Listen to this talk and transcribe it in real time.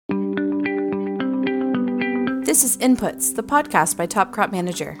This is Inputs, the podcast by Top Crop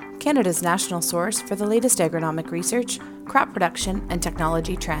Manager, Canada's national source for the latest agronomic research, crop production, and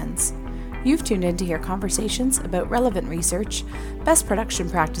technology trends. You've tuned in to hear conversations about relevant research, best production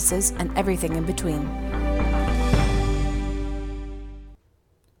practices, and everything in between.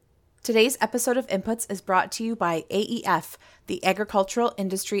 Today's episode of Inputs is brought to you by AEF, the Agricultural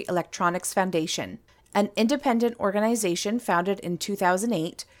Industry Electronics Foundation. An independent organization founded in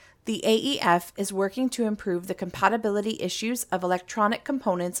 2008, the AEF is working to improve the compatibility issues of electronic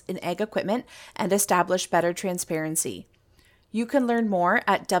components in ag equipment and establish better transparency. You can learn more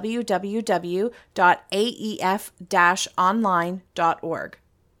at www.aef-online.org.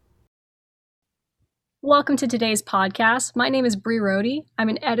 Welcome to today's podcast. My name is Bree Rohde. I'm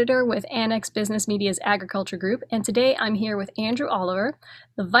an editor with Annex Business Media's Agriculture Group, and today I'm here with Andrew Oliver,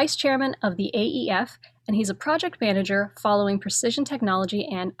 the Vice Chairman of the AEF, and he's a project manager following precision technology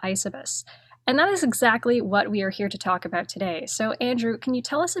and ISOBUS. And that is exactly what we are here to talk about today. So Andrew, can you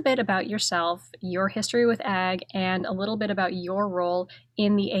tell us a bit about yourself, your history with ag, and a little bit about your role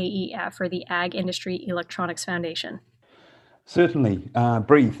in the AEF, or the Ag Industry Electronics Foundation? Certainly.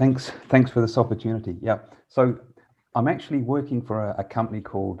 Bree, thanks for this opportunity. Yeah. So I'm actually working for a company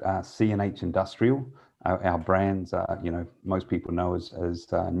called C&H Industrial. Our brands, most people know as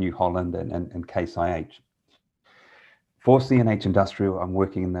New Holland and Case IH. For C&H Industrial, I'm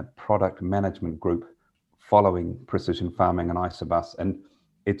working in the product management group following precision farming and ISOBUS. And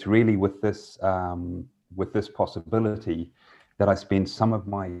it's really with this possibility that I spend some of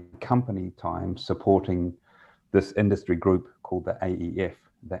my company time supporting this industry group called the AEF,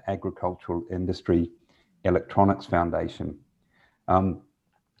 the Agricultural Industry Electronics Foundation. And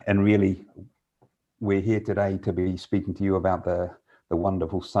really, we're here today to be speaking to you about the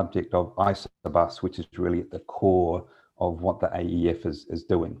wonderful subject of ISOBUS, which is really at the core of what the AEF is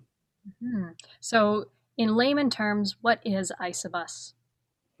doing. Mm-hmm. So in layman terms, what is ISOBUS?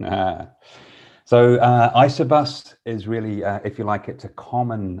 So ISOBUS is really, if you like, it's a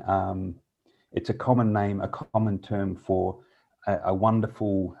common name, a common term for a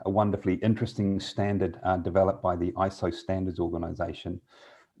wonderfully interesting standard developed by the ISO Standards Organization.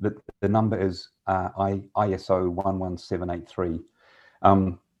 The number is ISO 11783.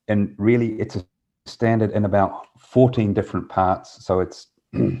 And really it's a standard in about 14 different parts. So it's,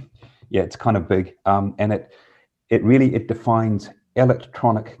 it's kind of big. And it defines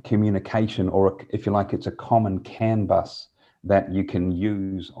electronic communication, or if you like, it's a common CAN bus that you can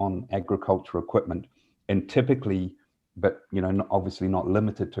use on agricultural equipment. And typically, but obviously not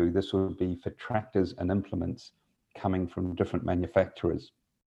limited to, this would be for tractors and implements coming from different manufacturers.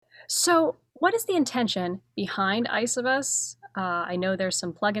 So what is the intention behind ISOBUS? I know there's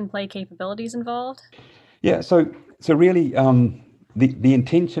some plug and play capabilities involved. Yeah, so really the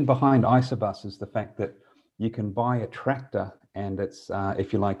intention behind ISOBUS is the fact that you can buy a tractor and it's,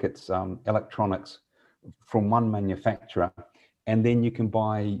 if you like, it's electronics from one manufacturer, and then you can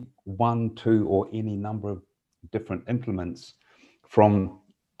buy one, two, or any number of different implements from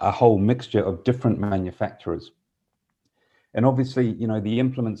a whole mixture of different manufacturers. And obviously, the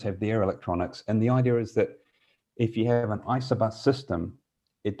implements have their electronics, and the idea is that if you have an ISOBUS system,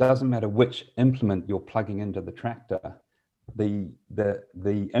 it doesn't matter which implement you're plugging into the tractor, the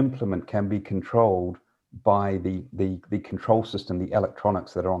implement can be controlled by the control system, the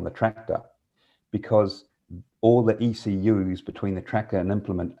electronics that are on the tractor, because all the ECUs between the tractor and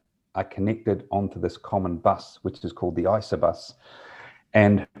implement are connected onto this common bus, which is called the ISOBUS.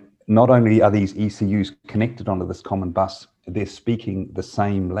 And not only are these ECUs connected onto this common bus, they're speaking the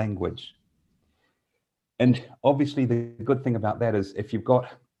same language. And obviously the good thing about that is if you've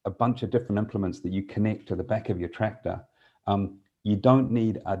got a bunch of different implements that you connect to the back of your tractor, you don't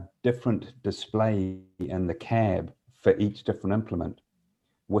need a different display in the cab for each different implement.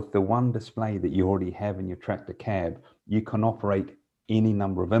 With the one display that you already have in your tractor cab, you can operate any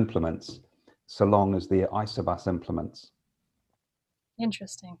number of implements so long as they're ISOBUS implements.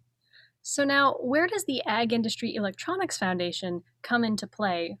 Interesting. So now, where does the Ag Industry Electronics Foundation come into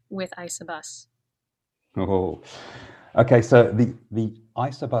play with ISOBUS? Oh, okay. So the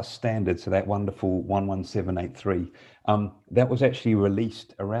ISOBUS standard, so that wonderful 11783, that was actually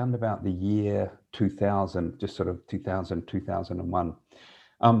released around about the year 2000, just sort of 2000, 2001.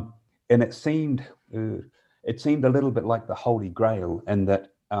 And it seemed a little bit like the Holy Grail, in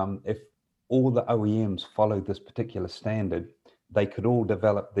that if all the OEMs followed this particular standard, they could all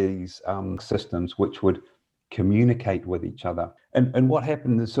develop these systems which would communicate with each other. And what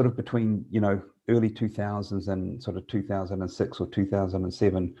happened is sort of between early 2000s and sort of 2006 or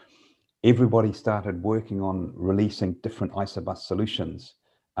 2007, everybody started working on releasing different ISOBUS solutions.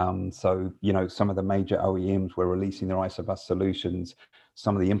 So, some of the major OEMs were releasing their Isobus solutions.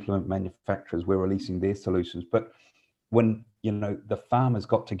 Some of the implement manufacturers were releasing their solutions. But when, the farmers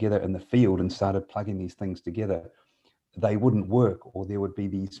got together in the field and started plugging these things together, they wouldn't work, or there would be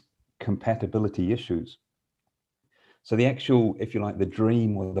these compatibility issues. So the actual, if you like, the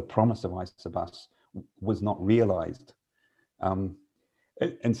dream or the promise of Isobus was not realized. And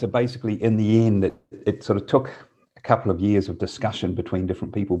so basically, in the end, it sort of took a couple of years of discussion between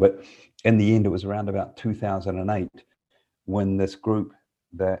different people. But in the end, it was around about 2008 when this group,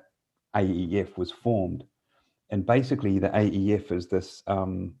 the AEF, was formed. And basically, the AEF is this,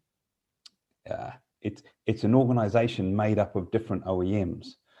 it's an organization made up of different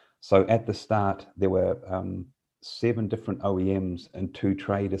OEMs. So at the start, there were 7 different OEMs and 2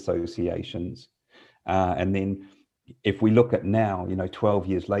 trade associations. And then if we look at now, 12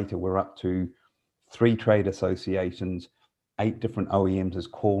 years later, we're up to 3 trade associations, 8 different OEMs as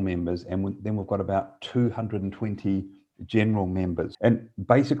core members, and then we've got about 220 general members. And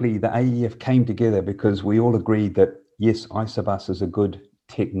basically, the AEF came together because we all agreed that, yes, Isobus is a good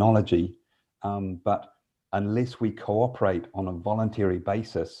technology, but unless we cooperate on a voluntary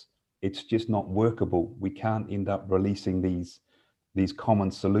basis, it's just not workable. We can't end up releasing these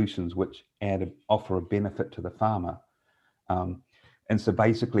common solutions which offer a benefit to the farmer. And so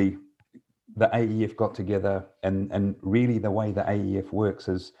basically, the AEF got together, and really the way the AEF works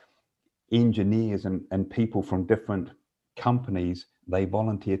is engineers and people from different companies, they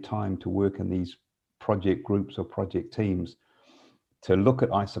volunteer time to work in these project groups or project teams to look at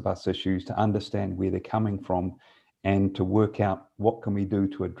Isobus issues, to understand where they're coming from, and to work out what can we do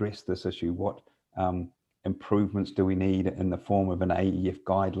to address this issue. What improvements do we need in the form of an AEF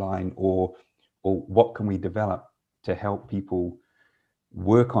guideline, or what can we develop to help people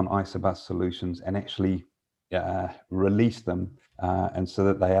work on Isobus solutions and actually release them, and so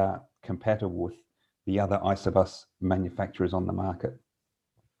that they are compatible with the other Isobus manufacturers on the market.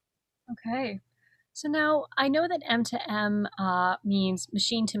 Okay. So now I know that M2M means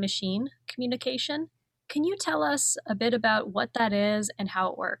machine-to-machine communication. Can you tell us a bit about what that is and how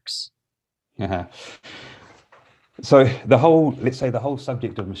it works? So the whole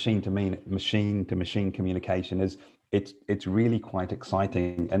subject of machine-to-machine communication it's really quite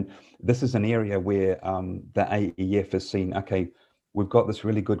exciting, and this is an area where the AEF has seen, okay, we've got this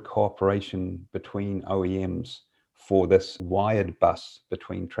really good cooperation between OEMs for this wired bus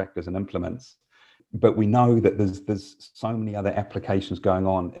between tractors and implements. But we know that there's so many other applications going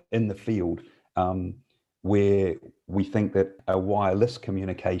on in the field where we think that a wireless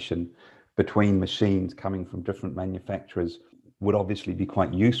communication between machines coming from different manufacturers would obviously be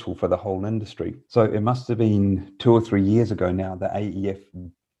quite useful for the whole industry. So it must have been 2 or 3 years ago now, the AEF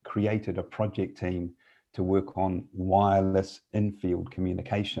created a project team to work on wireless in-field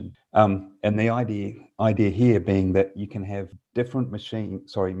communication. And the idea here being that you can have different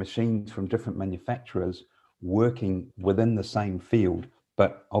machines from different manufacturers working within the same field,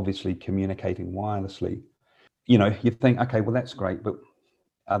 but obviously communicating wirelessly. You think, okay, well, that's great, but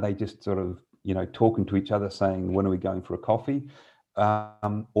are they just sort of, talking to each other saying, when are we going for a coffee?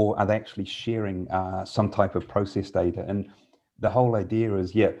 Or are they actually sharing some type of process data? And the whole idea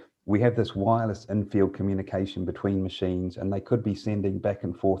is, we have this wireless in-field communication between machines, and they could be sending back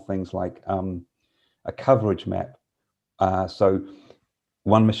and forth things like a coverage map. So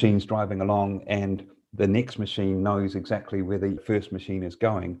one machine's driving along and the next machine knows exactly where the first machine is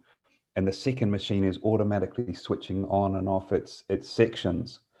going, and the second machine is automatically switching on and off its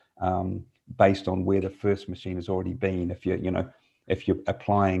sections based on where the first machine has already been. If you're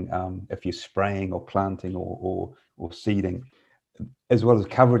applying, if you're spraying or planting or seeding. As well as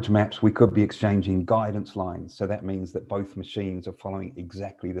coverage maps, we could be exchanging guidance lines. So that means that both machines are following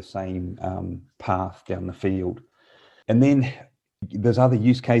exactly the same path down the field. And then there's other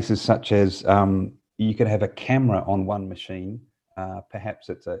use cases, such as you could have a camera on one machine. Perhaps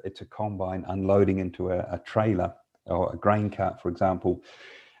it's a combine unloading into a trailer or a grain cart, for example.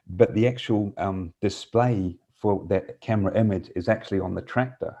 But the actual display for that camera image is actually on the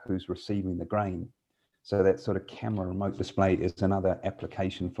tractor who's receiving the grain. So that sort of camera remote display is another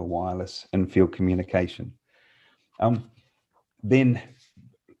application for wireless in-field communication. Then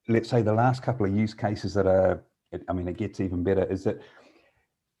let's say the last couple of use cases it gets even better, is that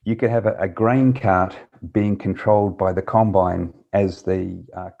you could have a grain cart being controlled by the combine as the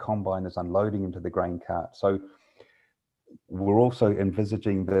combine is unloading into the grain cart. So we're also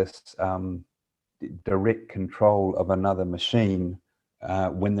envisaging this direct control of another machine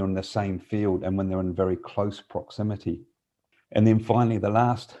when they're in the same field and when they're in very close proximity. And then finally, the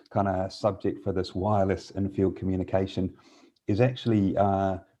last kind of subject for this wireless in-field communication is actually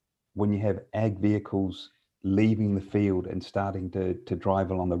when you have ag vehicles leaving the field and starting to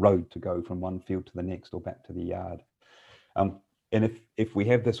drive along the road to go from one field to the next or back to the yard. And if we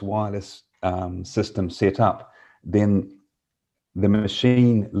have this wireless system set up, then the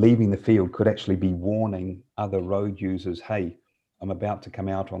machine leaving the field could actually be warning other road users, hey, I'm about to come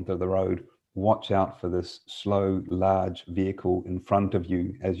out onto the road. Watch out for this slow, large vehicle in front of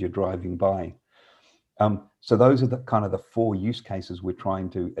you as you're driving by. So those are the kind of the 4 use cases we're trying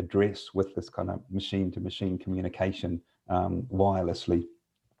to address with this kind of machine-to-machine communication wirelessly.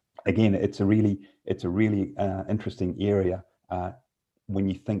 Again, it's a really interesting area when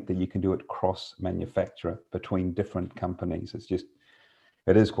you think that you can do it cross manufacturer between different companies.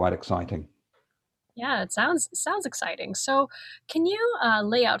 It is quite exciting. Yeah, it sounds exciting. So can you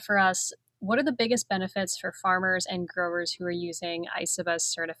lay out for us what are the biggest benefits for farmers and growers who are using ISOBUS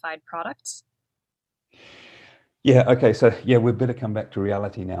certified products? Yeah, okay, so yeah, we better come back to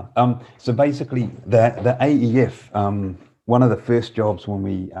reality now. So basically the AEF, one of the first jobs when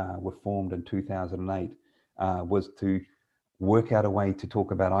we were formed in 2008 was to work out a way to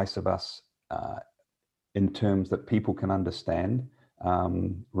talk about ISOBUS in terms that people can understand,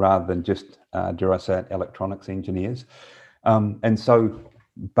 rather than just, dare I say it, electronics engineers. And so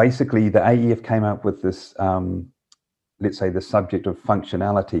basically the AEF came up with this, let's say the subject of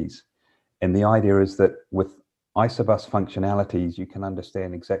functionalities. And the idea is that with ISOBUS functionalities, you can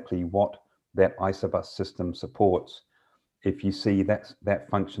understand exactly what that ISOBUS system supports. If you see that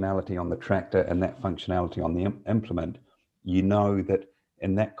functionality on the tractor and that functionality on the implement, you know that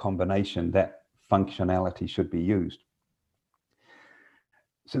in that combination, that functionality should be used.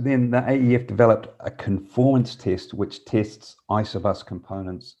 So then the AEF developed a conformance test which tests ISOBUS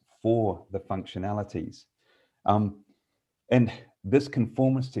components for the functionalities. And this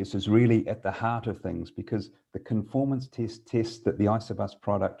conformance test is really at the heart of things, because the conformance test tests that the ISOBUS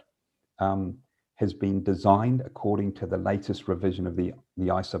product has been designed according to the latest revision of the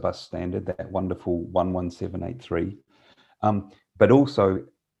ISOBUS standard, that wonderful 11783. But also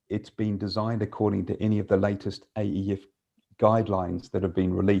it's been designed according to any of the latest AEF guidelines that have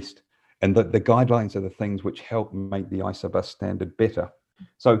been released. And the guidelines are the things which help make the ISOBUS standard better.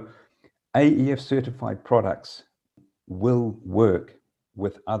 So AEF certified products will work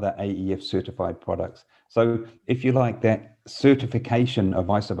with other AEF certified products. So if you like, that certification of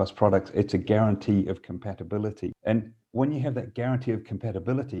ISOBUS products, it's a guarantee of compatibility. And when you have that guarantee of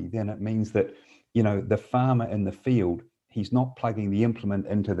compatibility, then it means that, you know, the farmer in the field, he's not plugging the implement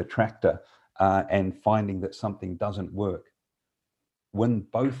into the tractor and finding that something doesn't work. When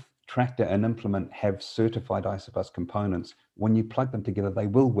both tractor and implement have certified ISOBUS components, when you plug them together, they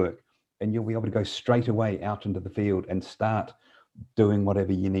will work. And you'll be able to go straight away out into the field and start doing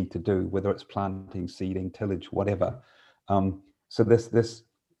whatever you need to do, whether it's planting, seeding, tillage, whatever. So this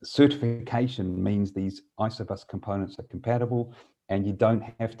certification means these ISOBUS components are compatible, and you don't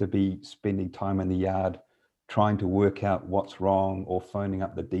have to be spending time in the yard trying to work out what's wrong, or phoning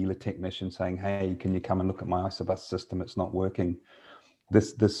up the dealer technician saying, hey, can you come and look at my ISOBUS system? It's not working.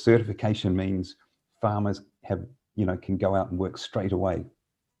 This certification means farmers can go out and work straight away.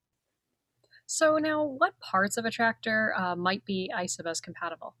 So now, what parts of a tractor might be ISOBUS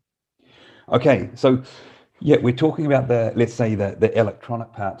compatible? Okay, so yeah, we're talking about let's say the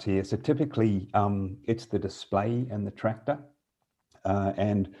electronic parts here. So typically it's the display in the tractor,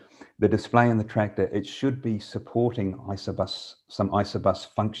 and the display in the tractor, it should be supporting ISOBUS, some ISOBUS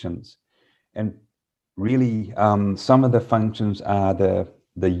functions. And really some of the functions are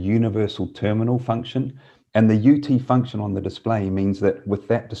the universal terminal function, and the UT function on the display means that with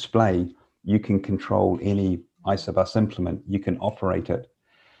that display, you can control any ISOBUS implement, you can operate it.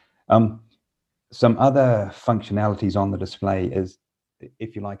 Some other functionalities on the display is,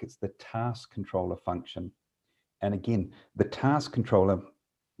 if you like, it's the task controller function. And again, the task controller,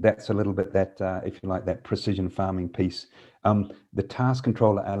 that's a little bit that, if you like, that precision farming piece. The task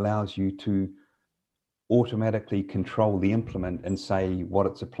controller allows you to automatically control the implement and say what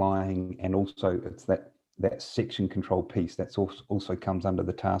it's applying, and also it's that section control piece that's also comes under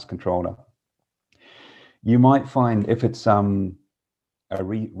the task controller. You might find if it's a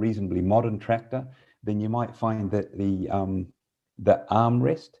reasonably modern tractor, then you might find that the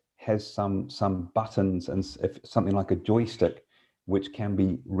armrest has some buttons and something like a joystick, which can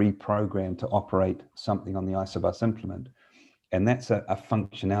be reprogrammed to operate something on the ISOBUS implement. And that's a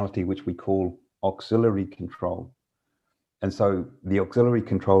functionality which we call auxiliary control. And so the auxiliary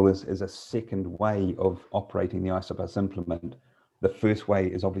control is a second way of operating the ISOBUS implement. The first way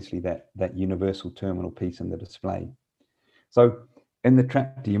is obviously that universal terminal piece in the display. So In the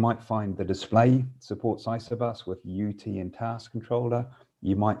tractor, you might find the display supports Isobus with UT and task controller.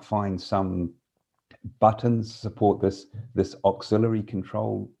 You might find some buttons support this auxiliary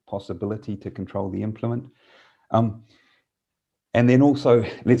control possibility to control the implement. And then also,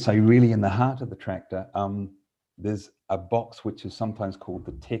 let's say really in the heart of the tractor, there's a box which is sometimes called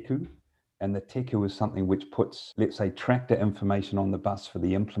the teku. And the teku is something which puts, let's say, tractor information on the bus for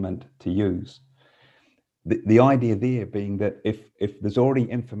the implement to use. The idea there being that if there's already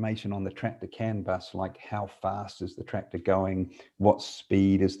information on the tractor CAN bus, like how fast is the tractor going, what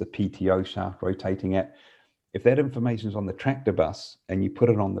speed is the PTO shaft rotating at, if that information is on the tractor bus and you put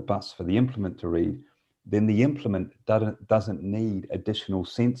it on the bus for the implement to read, then the implement doesn't need additional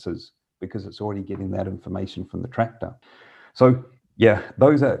sensors because it's already getting that information from the tractor. So yeah,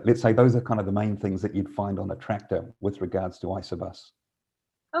 let's say those are kind of the main things that you'd find on a tractor with regards to Isobus.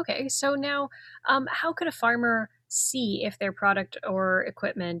 Okay, so now how could a farmer see if their product or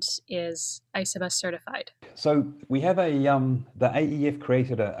equipment is Isobus certified? So we have the AEF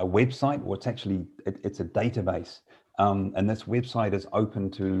created a website, or it's a database, and this website is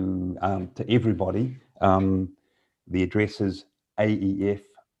open to everybody. The address is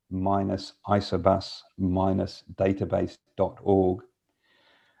aef-isobus-database.org.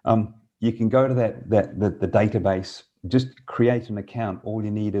 You can go to the database, just create an account. All you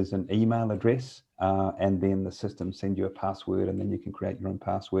need is an email address, and then the system send you a password, and then you can create your own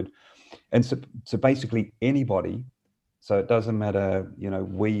password. And so basically anybody, so it doesn't matter,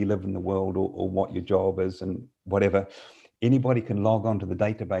 where you live in the world or what your job is and whatever, anybody can log on to the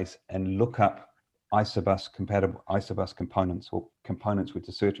database and look up Isobus compatible Isobus components or components which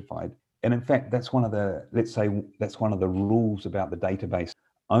are certified. And in fact, that's one of the rules about the database.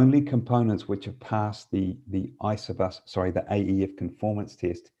 Only components which have passed the AEF conformance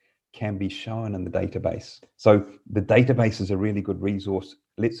test can be shown in the database. So the database is a really good resource.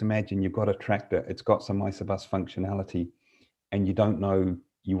 Let's imagine you've got a tractor, it's got some Isobus functionality, and you don't know,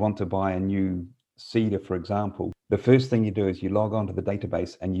 you want to buy a new seeder, for example. The first thing you do is you log on to the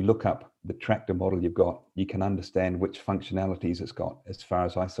database and you look up the tractor model you've got. You can understand which functionalities it's got as far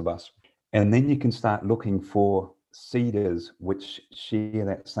as Isobus. And then you can start looking for seeders which share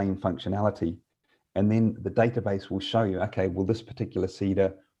that same functionality. And then the database will show you, okay, well, this particular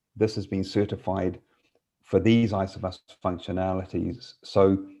seeder, this has been certified for these Isobus functionalities.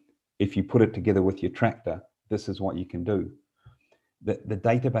 So if you put it together with your tractor, this is what you can do. The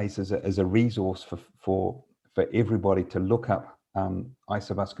database is a resource for everybody to look up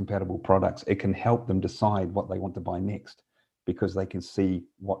Isobus compatible products. It can help them decide what they want to buy next because they can see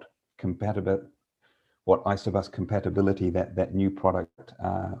what Isobus compatibility that new product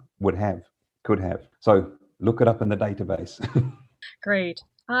could have. So look it up in the database. Great.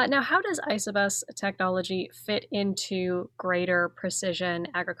 Now, how does Isobus technology fit into greater precision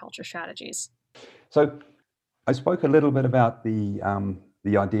agriculture strategies? So I spoke a little bit about the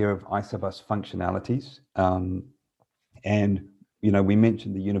idea of Isobus functionalities, and we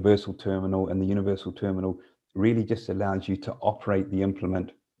mentioned the universal terminal, and the universal terminal really just allows you to operate the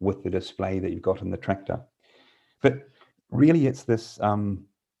implement with the display that you've got in the tractor. But really, it's this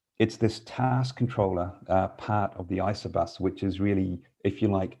task controller part of the Isobus, which is really, if you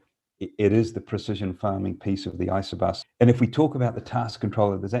like, it is the precision farming piece of the Isobus. And if we talk about the task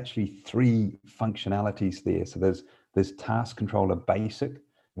controller, there's actually three functionalities there. So there's task controller basic,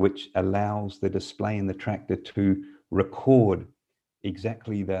 which allows the display in the tractor to record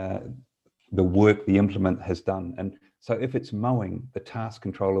exactly the work the implement has done. And so if it's mowing, the task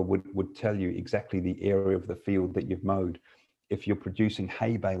controller would tell you exactly the area of the field that you've mowed. If you're producing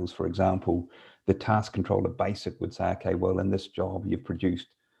hay bales, for example, the task controller basic would say, okay, well, in this job, you've produced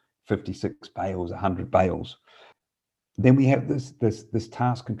 56 bales, 100 bales. Then we have this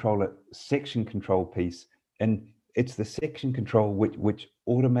task controller section control piece, and it's the section control which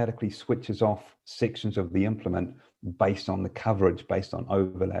automatically switches off sections of the implement based on the coverage, based on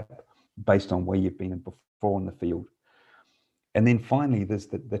overlap, based on where you've been before in the field. And then finally, there's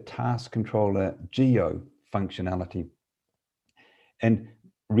the task controller geo functionality. And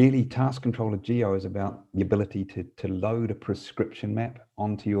really, task controller geo is about the ability to load a prescription map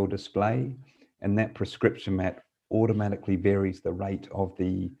onto your display, and that prescription map automatically varies the rate of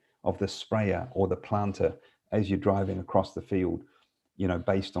the sprayer or the planter as you're driving across the field,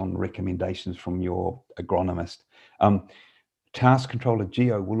 based on recommendations from your agronomist. Task controller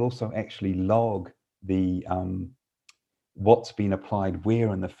geo will also actually log the what's been applied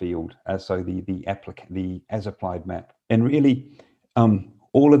where in the field, so the as applied map. And really,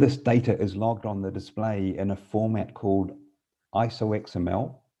 all of this data is logged on the display in a format called ISO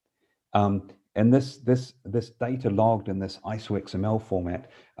XML. And this data logged in this ISO XML format,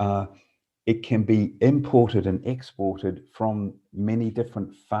 it can be imported and exported from many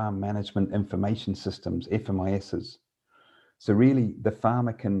different farm management information systems, FMISs. So really, the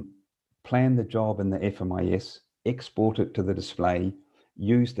farmer can plan the job in the FMIS, export it to the display,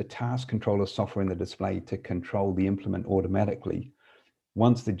 use the task controller software in the display to control the implement automatically.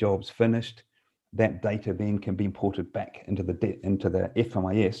 Once the job's finished, that data then can be imported back into the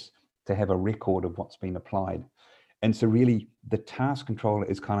FMIS to have a record of what's been applied. And so really the task controller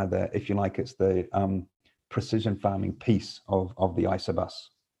is kind of the, if you like, it's the precision farming piece of the Isobus.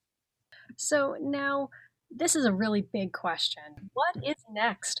 So now this is a really big question. What is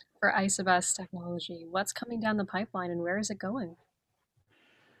next for Isobus technology? What's coming down the pipeline and where is it going?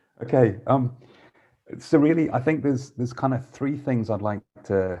 Okay. So really, I think there's kind of three things I'd like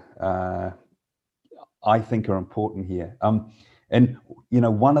to, I think are important here. And, you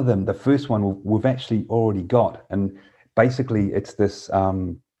know, one of them, the first one we've actually already got, and basically it's this,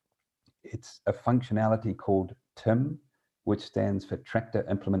 it's a functionality called TIM, which stands for Tractor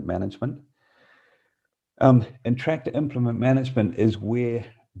Implement Management. And Tractor Implement Management is where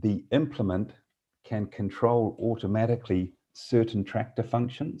the implement can control automatically certain tractor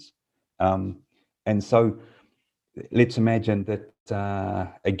functions. And so let's imagine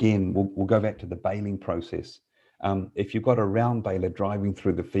that, again, we'll go back to the baling process. If you've got a round baler driving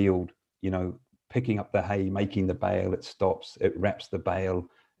through the field, you know, picking up the hay, making the bale, it stops, it wraps the bale,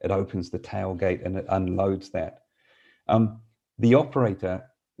 it opens the tailgate and it unloads that. The operator,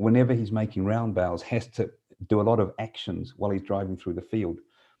 whenever he's making round bales, has to do a lot of actions while he's driving through the field.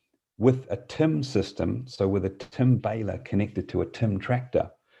 With a TIM system, so with a TIM baler connected to a TIM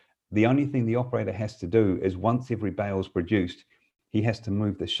tractor, the only thing the operator has to do is once every bale is produced, he has to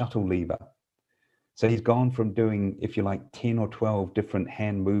move the shuttle lever. So he's gone from doing, if you like, 10 or 12 different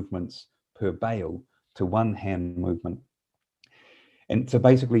hand movements per bale to one hand movement. And so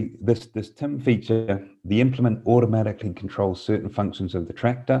basically this TIM feature, the implement automatically controls certain functions of the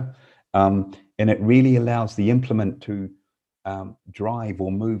tractor, and it really allows the implement to drive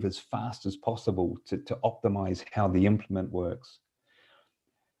or move as fast as possible to optimize how the implement works.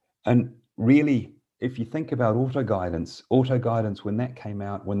 And really, if you think about auto guidance, when that came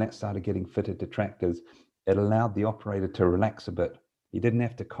out, when that started getting fitted to tractors, it allowed the operator to relax a bit. He didn't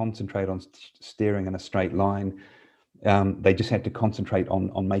have to concentrate on steering in a straight line. They just had to concentrate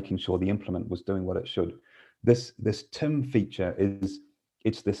on making sure the implement was doing what it should. This TIM feature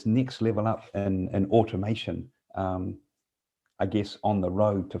it's this next level up in automation, I guess, on the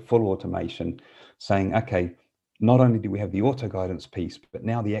road to full automation, saying, okay, not only do we have the auto guidance piece, but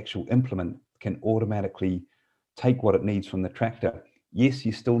now the actual implement can automatically take what it needs from the tractor. Yes,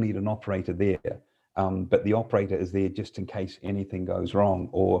 you still need an operator there, but the operator is there just in case anything goes wrong,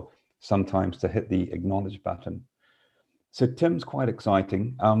 or sometimes to hit the acknowledge button. So TIM's quite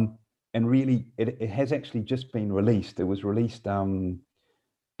exciting, and really it has actually just been released. It was released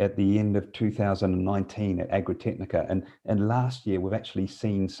at the end of 2019 at Agritechnica, and last year we've actually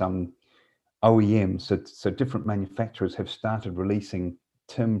seen some OEMs, so different manufacturers have started releasing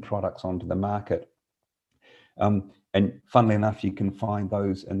TIM products onto the market. And funnily enough, you can find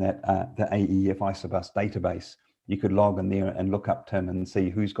those in that the AEF Isobus database. You could log in there and look up TIM and see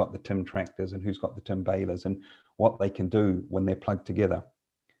who's got the TIM tractors and who's got the TIM balers and what they can do when they're plugged together.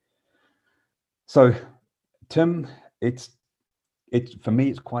 So TIM, it's for me,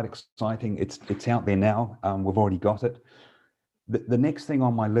 it's quite exciting. It's out there now. We've already got it. The next thing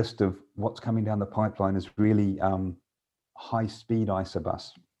on my list of what's coming down the pipeline is really high-speed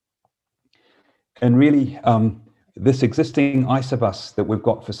Isobus. And really, this existing Isobus that we've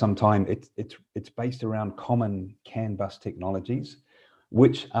got for some time, it's based around common CAN bus technologies,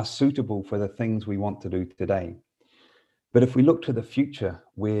 which are suitable for the things we want to do today. But if we look to the future,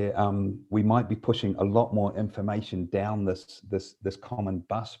 where we might be pushing a lot more information down this common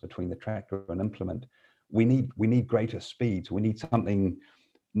bus between the tractor and implement, we need greater speeds. We need something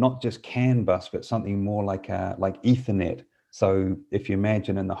not just CAN bus, but something more like Ethernet. So if you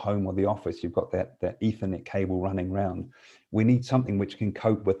imagine in the home or the office, you've got that Ethernet cable running around. We need something which can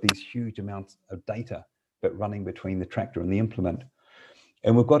cope with these huge amounts of data, but running between the tractor and the implement.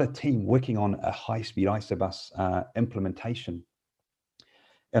 And we've got a team working on a high-speed Isobus implementation.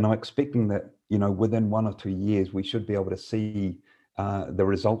 And I'm expecting that, you know, within 1 or 2 years, we should be able to see the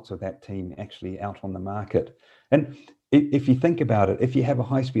results of that team actually out on the market. And if you think about it, if you have a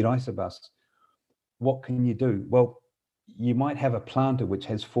high-speed Isobus, what can you do? Well, you might have a planter which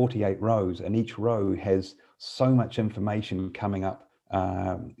has 48 rows, and each row has so much information coming up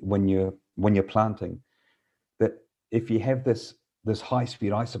when you're planting, that if you have this this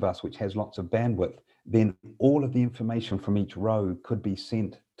high-speed isobus, which has lots of bandwidth, then all of the information from each row could be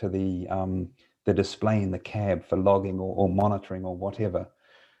sent to the display in the cab for logging or monitoring or whatever.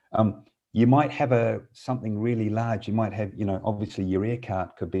 You might have something really large. You might have, obviously your air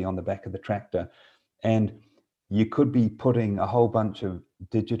cart could be on the back of the tractor, and you could be putting a whole bunch of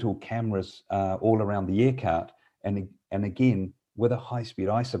digital cameras all around the air cart. And again, with a high-speed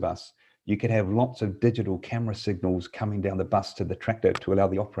isobus, you could have lots of digital camera signals coming down the bus to the tractor to allow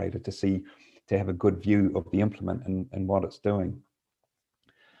the operator to have a good view of the implement and what it's doing.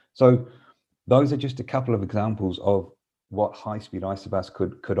 So those are just a couple of examples of what high-speed isobus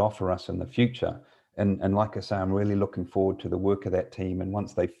could offer us in the future. And like I say, I'm really looking forward to the work of that team. And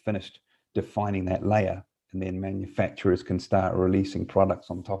once they've finished defining that layer, and then manufacturers can start releasing products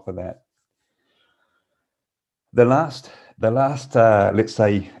on top of that. The last let's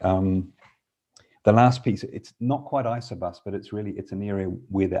say, the last piece, it's not quite isobus, but it's an area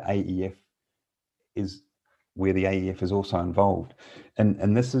where the AEF is also involved.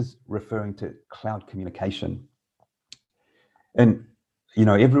 And this is referring to cloud communication. And,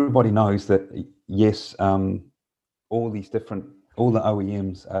 everybody knows that, yes, all the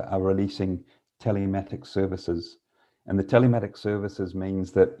OEMs are releasing telematics services. And the telematics services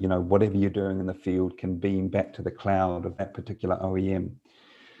means that, whatever you're doing in the field can beam back to the cloud of that particular OEM.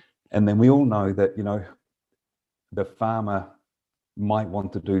 And then we all know that, the farmer might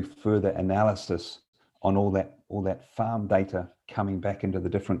want to do further analysis on all that farm data coming back into the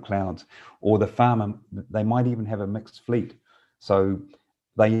different clouds, or the farmer, they might even have a mixed fleet. So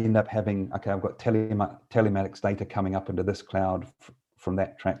they end up having, okay, I've got telematics data coming up into this cloud from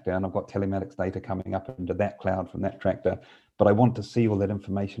that tractor, and I've got telematics data coming up into that cloud from that tractor, but I want to see all that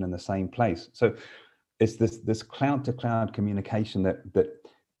information in the same place. So it's this cloud-to-cloud communication that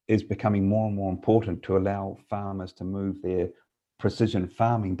is becoming more and more important to allow farmers to move their precision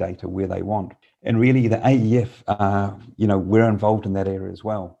farming data where they want. And really the AEF, we're involved in that area as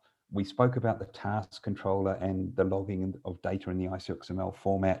well. We spoke about the task controller and the logging of data in the ISO-XML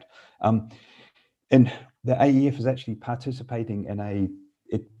format. And the AEF is actually participating in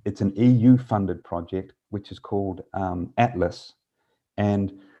it's an EU-funded project, which is called Atlas.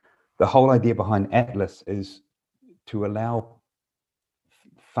 And the whole idea behind Atlas is to allow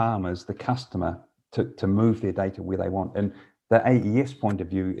farmers, the customer, to move their data where they want. And the AEF's point of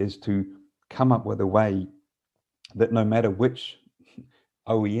view is to come up with a way that no matter which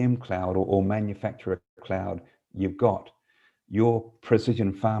OEM cloud or manufacturer cloud you've got, your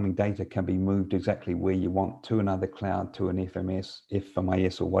precision farming data can be moved exactly where you want to another cloud, to an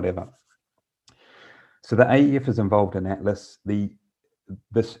FMIS or whatever. So the AEF is involved in Atlas.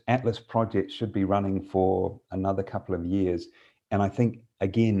 This Atlas project should be running for another couple of years. And I think,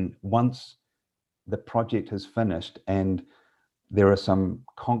 again, once the project has finished and there are some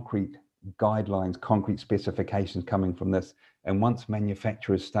concrete guidelines, concrete specifications coming from this, and once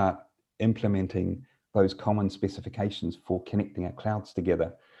manufacturers start implementing those common specifications for connecting our clouds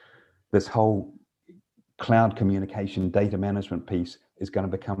together, this whole cloud communication data management piece is going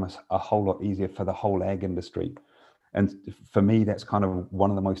to become a whole lot easier for the whole ag industry. And for me, that's kind of one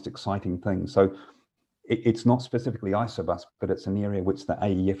of the most exciting things. So it's not specifically isobus, but it's an area which the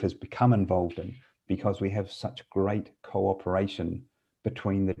AEF has become involved in because we have such great cooperation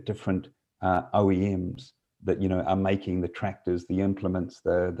between the different OEMs that are making the tractors, the implements,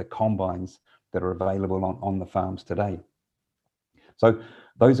 the combines that are available on the farms today. So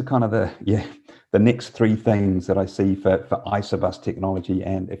those are kind of the next three things that I see for isobus technology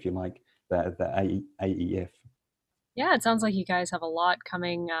and, if you like, the AEF. Yeah, it sounds like you guys have a lot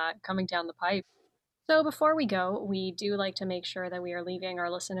coming down the pipe. So before we go, we do like to make sure that we are leaving our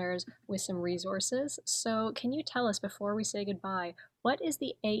listeners with some resources. So can you tell us, before we say goodbye, what is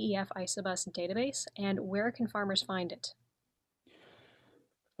the AEF isobus database and where can farmers find it?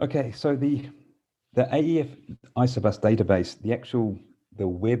 Okay, so the AEF isobus database, the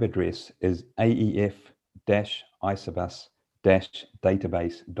web address is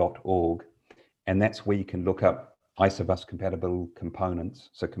aef-isobus-database.org, and that's where you can look up isobus compatible components,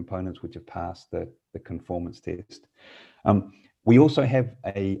 so components which have passed the conformance test. We also have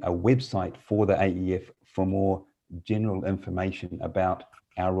a website for the AEF for more general information about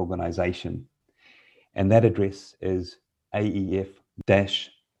our organization, and that address is aef-online.org.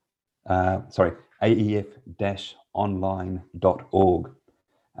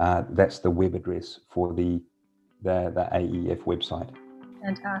 That's the web address for the AEF website.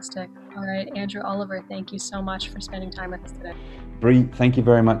 Fantastic. All right, Andrew Oliver, thank you so much for spending time with us today. Bree, thank you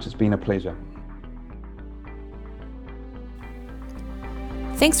very much. It's been a pleasure.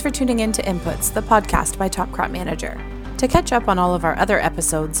 Thanks for tuning in to Inputs, the podcast by Top Crop Manager. To catch up on all of our other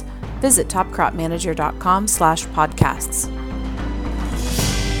episodes, visit topcropmanager.com/podcasts.